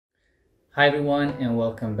Hi everyone and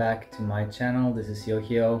welcome back to my channel. This is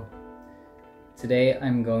YOHIO. Today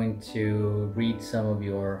I'm going to read some of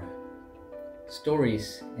your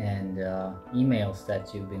stories and emails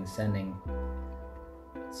that you've been sending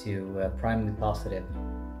to Primarily Positive.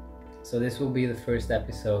 So this will be the first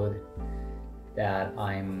episode that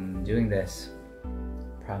I'm doing this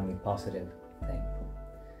Primarily Positive thing.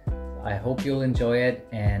 I hope you'll enjoy it,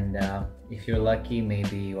 and if you're lucky,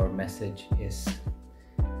 maybe your message is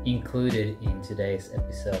included in today's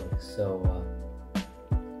episode. So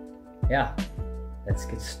yeah, let's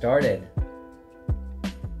get started.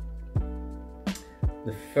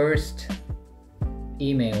 The first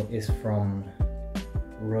email is from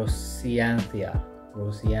Rosianthia.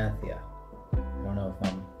 I don't know if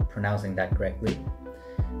I'm pronouncing that correctly.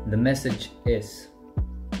 The message is: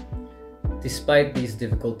 despite these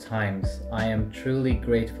difficult times, I am truly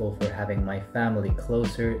grateful for having my family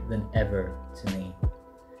closer than ever to me.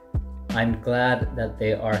 I'm glad that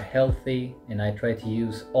they are healthy, and I try to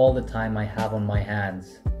use all the time I have on my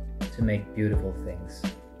hands to make beautiful things,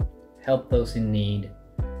 help those in need,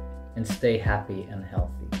 and stay happy and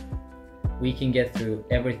healthy. We can get through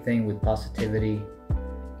everything with positivity.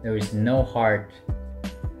 There is no heart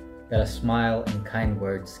that a smile and kind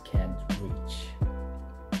words can't reach.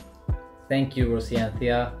 Thank you,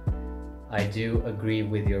 Rosianthia. I do agree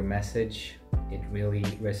with your message. It really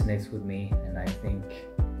resonates with me, and I think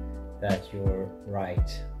that you're right.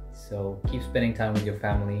 So keep spending time with your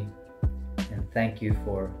family, and thank you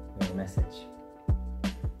for your message.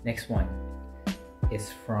 Next one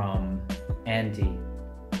is from Andy,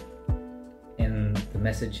 and the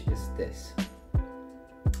message is this: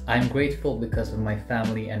 I'm grateful because of my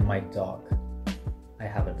family and my dog. I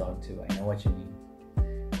have a dog too, I know what you mean.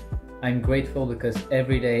 I'm grateful because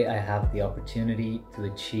every day I have the opportunity to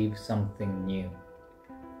achieve something new.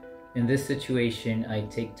 In this situation, I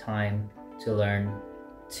take time to learn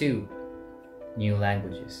 2 new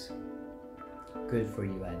languages. Good for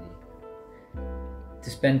you, Andy. To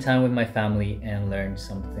spend time with my family and learn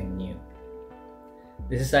something new.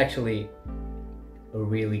 This is actually a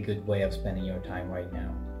really good way of spending your time right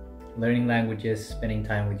now. Learning languages, spending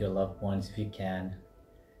time with your loved ones if you can,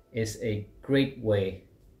 is a great way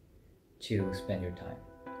to spend your time.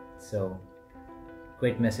 So,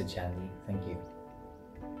 great message, Andy. Thank you.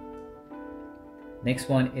 Next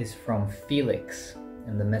one is from Felix,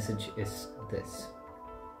 and the message is this: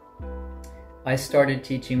 I started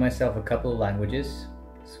teaching myself a couple of languages,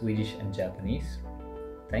 Swedish and Japanese.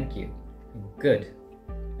 Thank you. Good.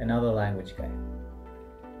 Another language guy.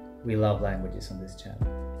 We love languages on this channel.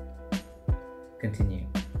 Continue.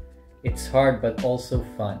 It's hard but also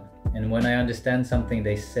fun, and when I understand something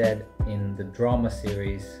they said in the drama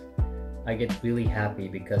series, I get really happy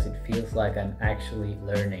because it feels like I'm actually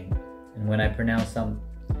learning. And when I pronounce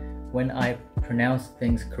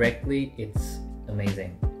things correctly, it's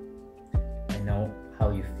amazing. I know how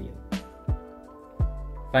you feel.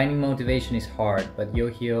 Finding motivation is hard, but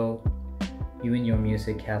YOHIO, you and your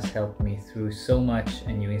music has helped me through so much,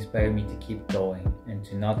 and you inspire me to keep going and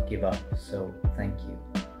to not give up. So thank you.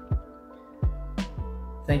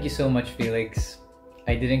 Thank you so much, Felix.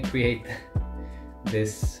 I didn't create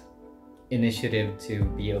this initiative to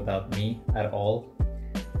be about me at all.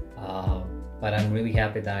 But I'm really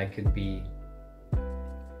happy that I can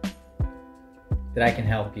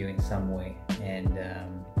help you in some way, and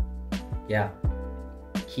yeah,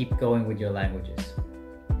 keep going with your languages.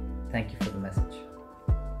 Thank you for the message.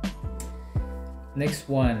 Next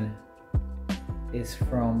one is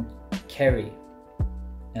from Kerry,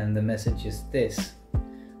 and the message is this: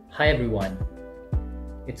 Hi everyone.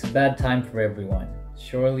 It's a bad time for everyone.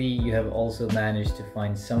 Surely you have also managed to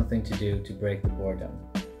find something to do to break the boredom.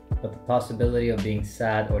 But the possibility of being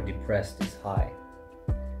sad or depressed is high.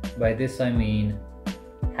 By this I mean,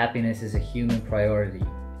 happiness is a human priority,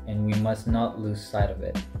 and we must not lose sight of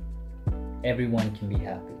it. Everyone can be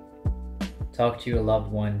happy. Talk to your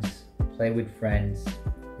loved ones, play with friends,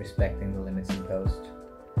 respecting the limits imposed.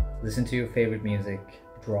 Listen to your favorite music,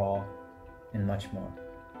 draw, and much more.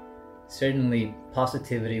 Certainly,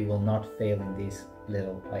 positivity will not fail in these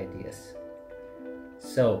little ideas.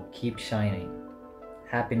 So, keep shining.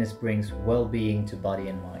 Happiness brings well-being to body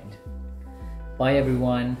and mind. Bye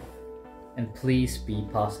everyone, and please be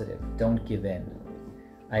positive. Don't give in.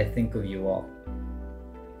 I think of you all.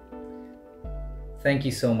 Thank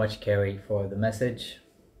you so much, Kerry, for the message.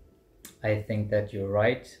 I think that you're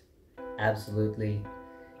right, absolutely,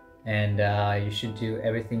 and you should do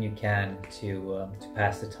everything you can to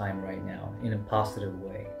pass the time right now in a positive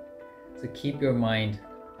way. So keep your mind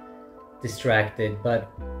distracted,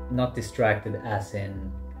 but not distracted as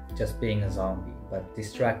in just being a zombie. but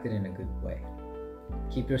distracted in a good way.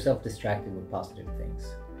 Keep yourself distracted with positive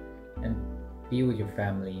things, and be with your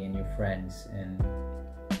family and your friends, and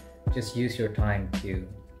just use your time to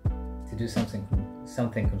do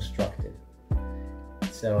something constructive.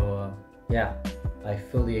 So yeah, I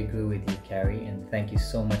fully agree with you, Carrie, and thank you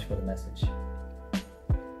so much for the message.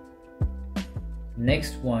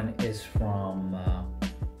 Next one is from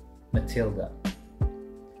Matilda,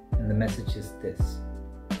 and the message is this.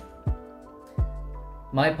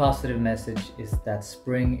 My positive message is that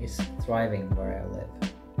spring is thriving where I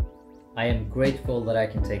live. I am grateful that I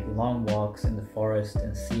can take long walks in the forest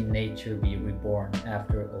and see nature be reborn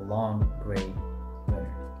after a long gray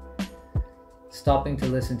winter. Stopping to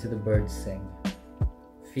listen to the birds sing,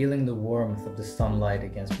 feeling the warmth of the sunlight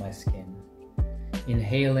against my skin,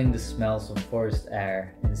 inhaling the smells of forest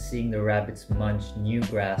air and seeing the rabbits munch new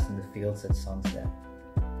grass in the fields at sunset.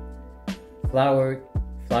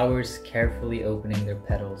 Flowers carefully opening their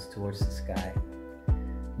petals towards the sky.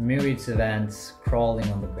 Myriads of ants crawling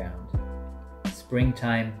on the ground.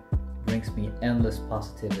 Springtime brings me endless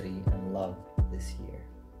positivity and love this year.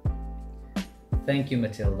 Thank you,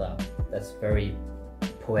 Matilda. That's very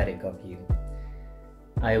poetic of you.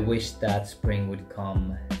 I wish that spring would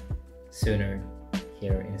come sooner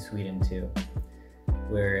here in Sweden too.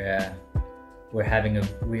 We're having a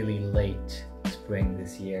really late spring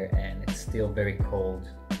this year, and it's still very cold.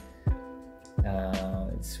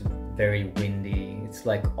 It's very windy. It's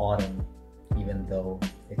like autumn, even though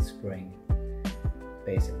it's spring,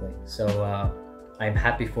 basically. So I'm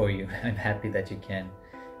happy for you. I'm happy that you can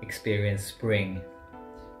experience spring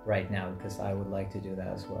right now, because I would like to do that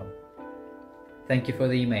as well. Thank you for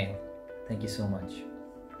the email. Thank you so much.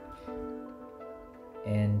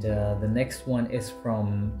 And the next one is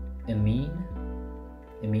from Emin,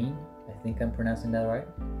 I think I'm pronouncing that right.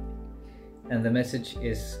 And the message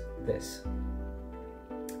is this.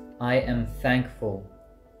 I am thankful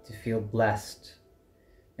to feel blessed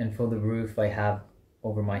and for the roof I have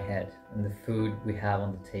over my head and the food we have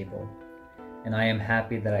on the table. And I am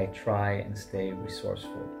happy that I try and stay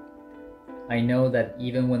resourceful. I know that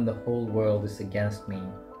even when the whole world is against me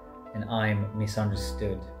and I'm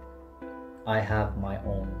misunderstood, I have my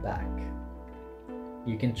own back.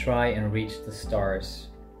 You can try and reach the stars,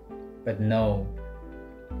 but know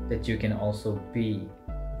that you can also be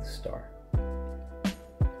the star.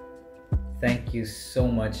 Thank you so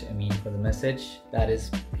much, Amin, for the message. That is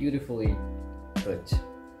beautifully put,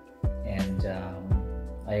 and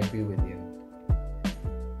I agree with you.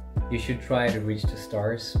 You should try to reach the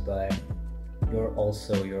stars, but you're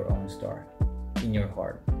also your own star in your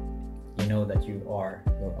heart. You know that you are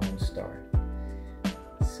your own star.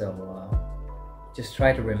 So just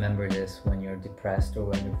try to remember this when you're depressed or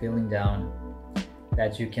when you're feeling down,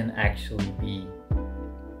 that you can actually be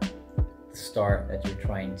the star that you're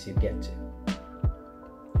trying to get to.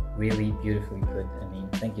 Really beautifully put, I mean,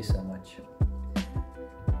 thank you so much.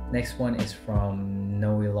 Next one is from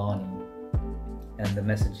Noelani, and the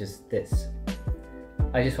message is this.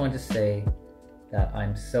 I just want to say that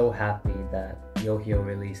I'm so happy that YOHIO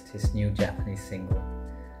released his new Japanese single.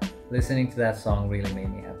 Listening to that song really made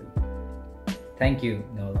me happy. Thank you,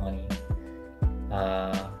 Noelani.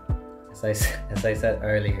 As I said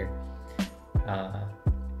earlier,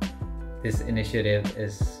 this initiative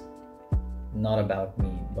is not about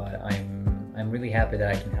me, but I'm really happy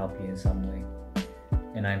that I can help you in some way,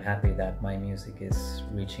 and I'm happy that my music is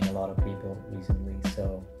reaching a lot of people recently.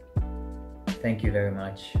 So thank you very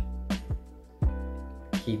much.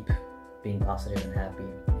 Keep being positive and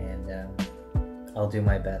happy, and I'll do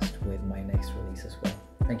my best with my next release as well.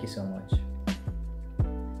 Thank you so much.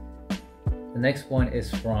 The next one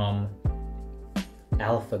is from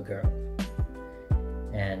Alpha Girl,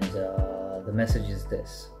 and the message is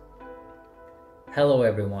this. Hello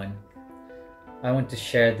everyone. I want to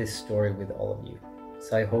share this story with all of you,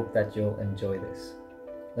 so I hope that you'll enjoy this.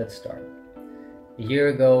 Let's start. A year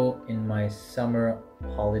ago, in my summer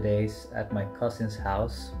holidays at my cousin's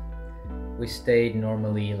house, we stayed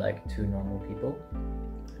normally like two normal people.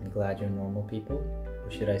 I'm glad you're normal people.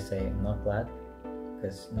 Or should I say I'm not glad?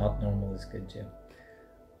 Because not normal is good too.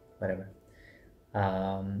 Whatever.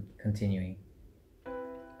 Continuing.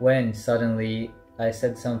 When suddenly I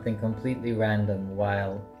said something completely random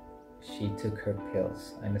while she took her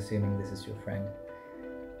pills. I'm assuming this is your friend.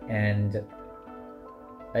 And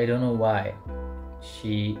I don't know why.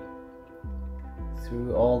 She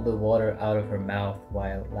threw all the water out of her mouth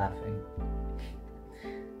while laughing.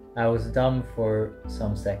 I was dumb for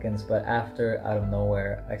some seconds, but after, out of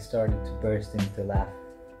nowhere, I started to burst into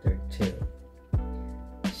laughter too.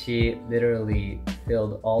 she literally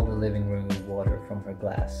filled all the living room with water from her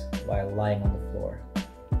glass while lying on the floor.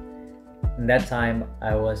 In that time,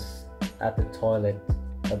 I was at the toilet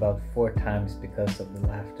about 4 times because of the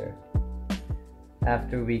laughter.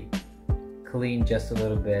 After we cleaned just a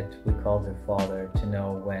little bit, we called her father to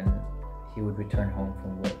know when he would return home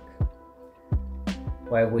from work.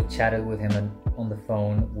 While we chatted with him on the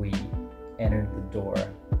phone, we entered the door,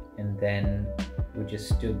 and then we just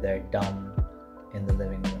stood there dumb in the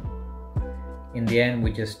living room. In the end,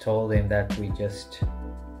 we just told him that we just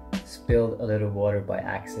spilled a little water by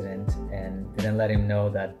accident and didn't let him know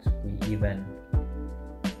that we even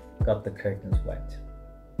got the curtains wet.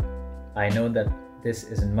 I know that this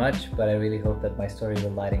isn't much, but I really hope that my story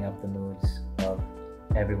will lighten up the moods of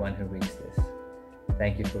everyone who reads this.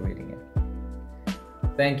 Thank you for reading it.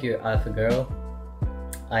 Thank you, Alpha Girl.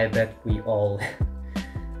 I bet we all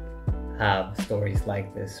have stories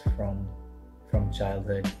like this from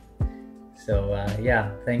childhood. So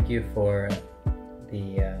yeah, thank you for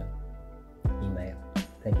the email.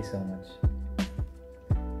 Thank you so much.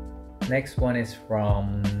 Next one is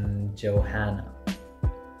from Johanna,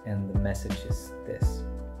 and the message is this.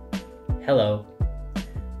 Hello.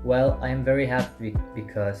 Well, I'm very happy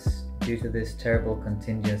because due to this terrible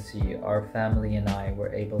contingency, our family and I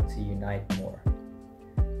were able to unite more.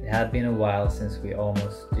 It had been a while since we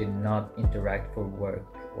almost did not interact for work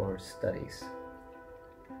or studies,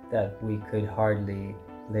 that we could hardly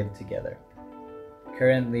live together.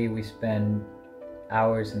 Currently, we spend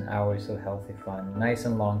hours and hours of healthy fun, nice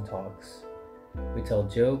and long talks. We tell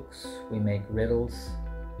jokes, we make riddles,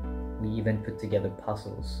 we even put together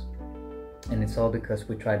puzzles. And it's all because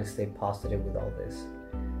we try to stay positive with all this.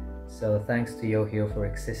 So thanks to YOHIO for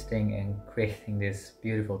existing and creating this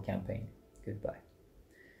beautiful campaign. Goodbye.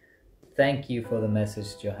 Thank you for the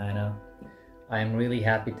message, Johanna. I'm really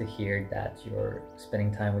happy to hear that you're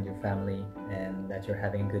spending time with your family and that you're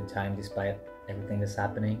having a good time despite everything that's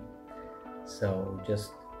happening. So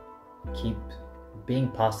just keep being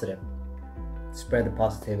positive. Spread the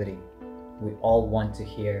positivity. We all want to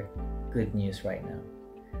hear good news right now.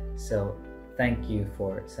 So thank you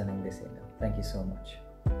for sending this email. Thank you so much.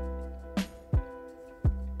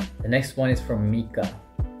 The next one is from Mika,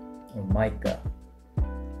 or Micah.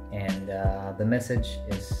 And the message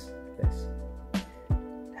is this.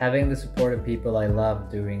 Having the support of people I love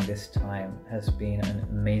during this time has been an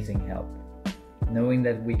amazing help. Knowing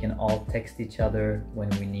that we can all text each other when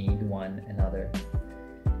we need one another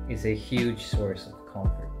is a huge source of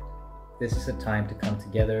comfort. This is a time to come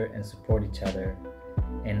together and support each other,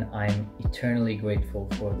 and I'm eternally grateful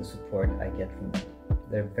for the support I get from them.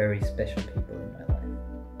 They're very special people in my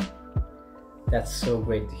life. That's so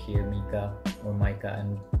great to hear, Mika, or Micah.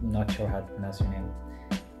 I'm not sure how to pronounce your name.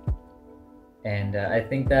 And I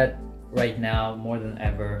think that right now, more than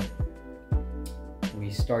ever,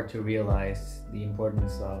 we start to realize the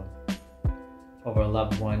importance of our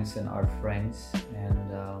loved ones and our friends.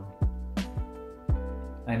 And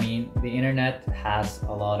I mean, the internet has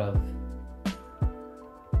a lot of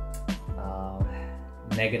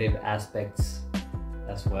negative aspects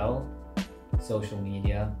as well, social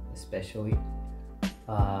media especially.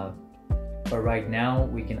 But right now,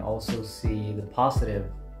 we can also see the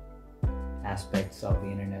positive aspects of the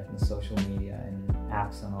internet and social media and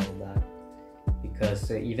apps and all of that,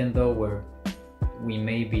 because even though we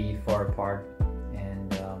may be far apart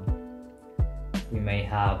and we may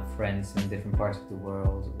have friends in different parts of the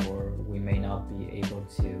world, or we may not be able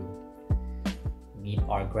to meet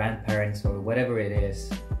our grandparents or whatever it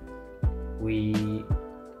is, we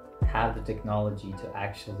have the technology to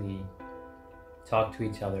actually talk to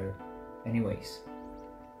each other anyways.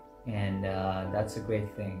 And that's a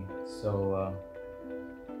great thing. So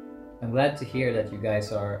I'm glad to hear that you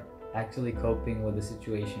guys are actually coping with the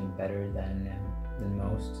situation better than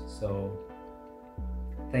most. So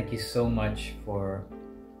thank you so much for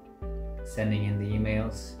sending in the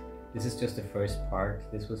emails. This is just the first part.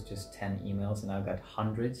 This was just 10 emails and I've got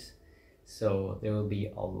hundreds. So there will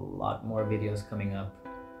be a lot more videos coming up.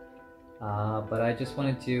 But I just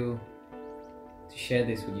wanted to share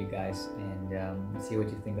this with you guys and see what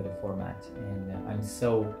you think of the format. And I'm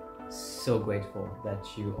so grateful that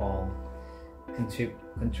you all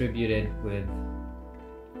contributed with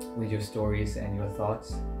your stories and your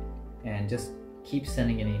thoughts, and just keep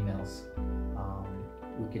sending in emails.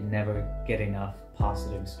 We can never get enough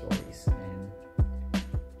positive stories. And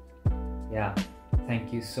yeah,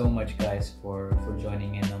 thank you so much guys for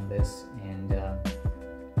joining in on this, and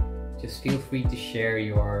just feel free to share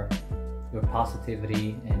your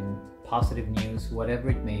positivity and positive news, whatever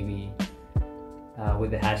it may be,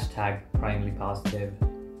 with the hashtag primarily positive.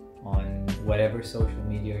 on whatever social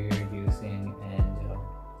media you're using,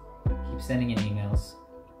 and keep sending in emails,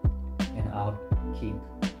 and I'll keep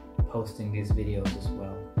posting these videos as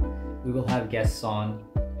well. We will have guests on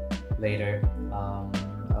later.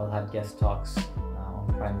 I'll have guest talks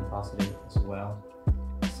on Prime and Positive as well.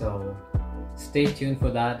 So stay tuned for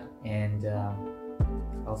that, and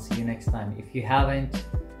I'll see you next time. If you haven't,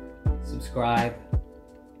 subscribe,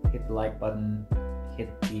 hit the like button, hit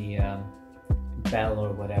the bell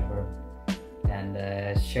or whatever, and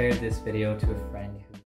share this video to a friend